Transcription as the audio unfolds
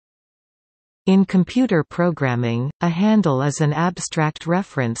In computer programming, a handle is an abstract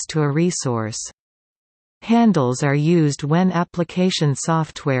reference to a resource. Handles are used when application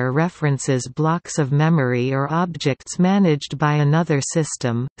software references blocks of memory or objects managed by another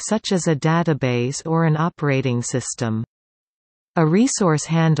system, such as a database or an operating system. A resource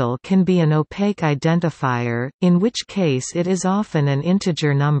handle can be an opaque identifier, in which case it is often an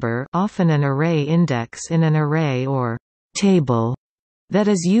integer number, often an array index in an array or table, that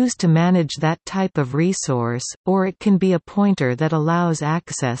is used to manage that type of resource, or it can be a pointer that allows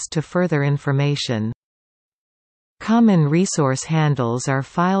access to further information. Common resource handles are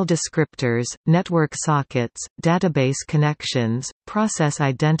file descriptors, network sockets, database connections, process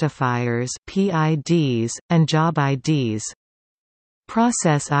identifiers (PIDs), and job IDs.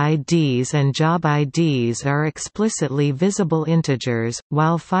 Process IDs and job IDs are explicitly visible integers,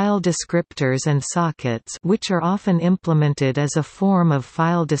 while file descriptors and sockets, which are often implemented as a form of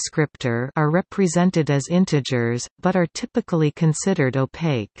file descriptor, are represented as integers, but are typically considered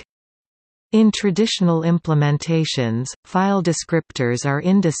opaque. In traditional implementations, file descriptors are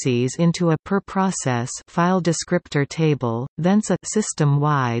indices into a per-process file descriptor table, thence a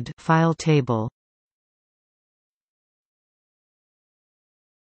system-wide file table.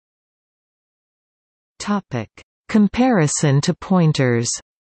 Topic: Comparison to pointers.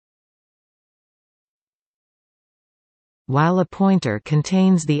 While a pointer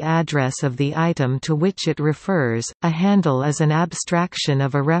contains the address of the item to which it refers, a handle is an abstraction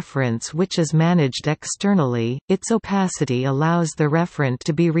of a reference which is managed externally. Its opacity allows the referent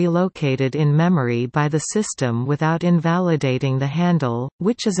to be relocated in memory by the system without invalidating the handle,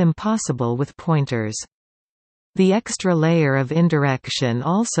 which is impossible with pointers. The extra layer of indirection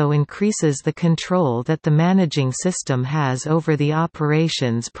also increases the control that the managing system has over the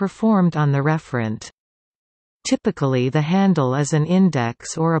operations performed on the referent. Typically, the handle is an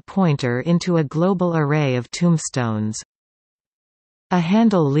index or a pointer into a global array of tombstones. A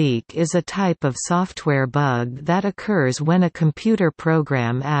handle leak is a type of software bug that occurs when a computer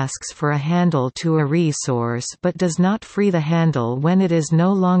program asks for a handle to a resource but does not free the handle when it is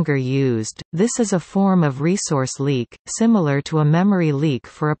no longer used. This is a form of resource leak, similar to a memory leak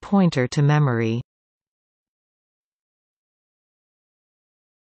for a pointer to memory.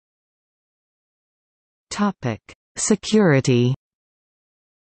 Topic: Security.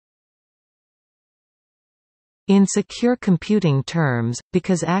 In secure computing terms,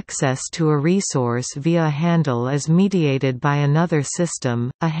 because access to a resource via a handle is mediated by another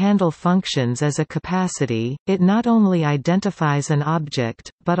system, a handle functions as a capacity. It not only identifies an object,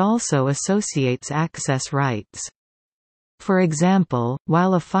 but also associates access rights. For example,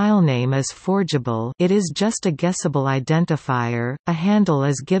 while a filename is forgeable, it is just a guessable identifier. A handle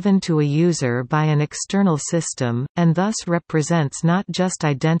is given to a user by an external system, and thus represents not just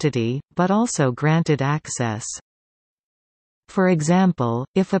identity, but also granted access. For example,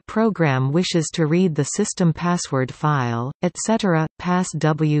 if a program wishes to read the system password file, etc.,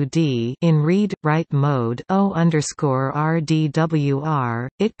 passwd in read/write mode O_RDWR,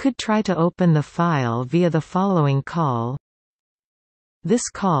 it could try to open the file via the following call. This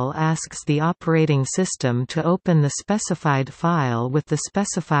call asks the operating system to open the specified file with the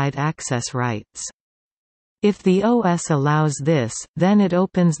specified access rights. If the OS allows this, then it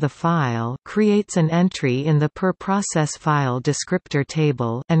opens the file, creates an entry in the per-process file descriptor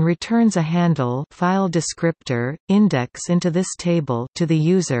table, and returns a handle file descriptor index into this table to the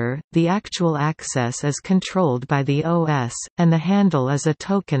user. The actual access is controlled by the OS, and the handle is a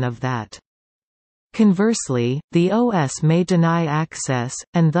token of that. Conversely, the OS may deny access,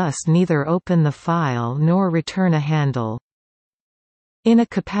 and thus neither open the file nor return a handle. In a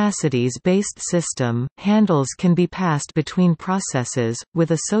capacities-based system, handles can be passed between processes,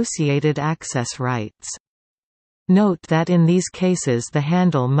 with associated access rights. Note that in these cases the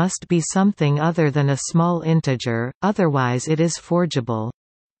handle must be something other than a small integer, otherwise it is forgeable.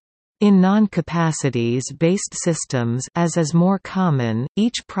 In non-capacities-based systems, as is more common,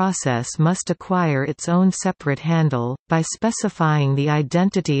 each process must acquire its own separate handle, by specifying the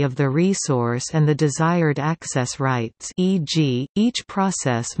identity of the resource and the desired access rights, e.g., each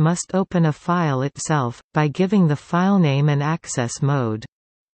process must open a file itself, by giving the filename and access mode.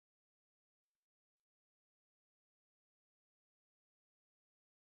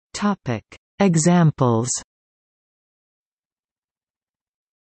 Examples.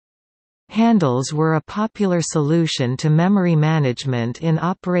 Handles were a popular solution to memory management in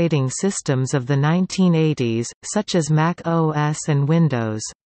operating systems of the 1980s, such as Mac OS and Windows.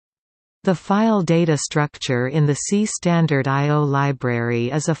 The file data structure in the C standard I/O library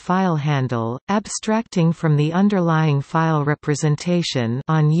is a file handle, abstracting from the underlying file representation.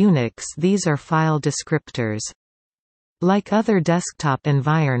 On Unix, these are file descriptors. Like other desktop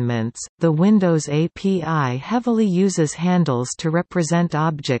environments, the Windows API heavily uses handles to represent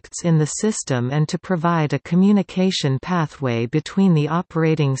objects in the system and to provide a communication pathway between the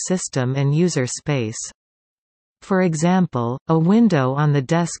operating system and user space. For example, a window on the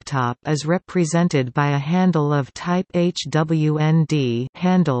desktop is represented by a handle of type HWND,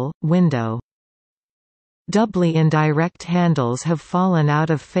 handle, window. Doubly indirect handles have fallen out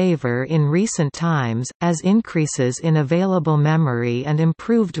of favor in recent times, as increases in available memory and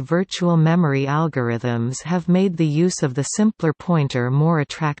improved virtual memory algorithms have made the use of the simpler pointer more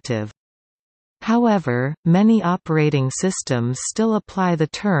attractive. However, many operating systems still apply the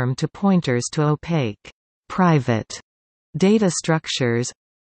term to pointers to opaque private data structures,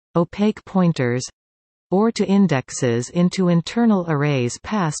 opaque pointers, or to indexes into internal arrays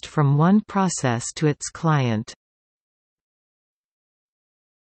passed from one process to its client.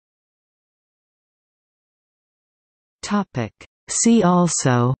 Topic: See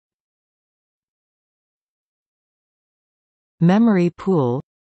also: Memory pool,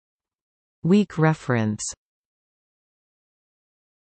 Weak reference.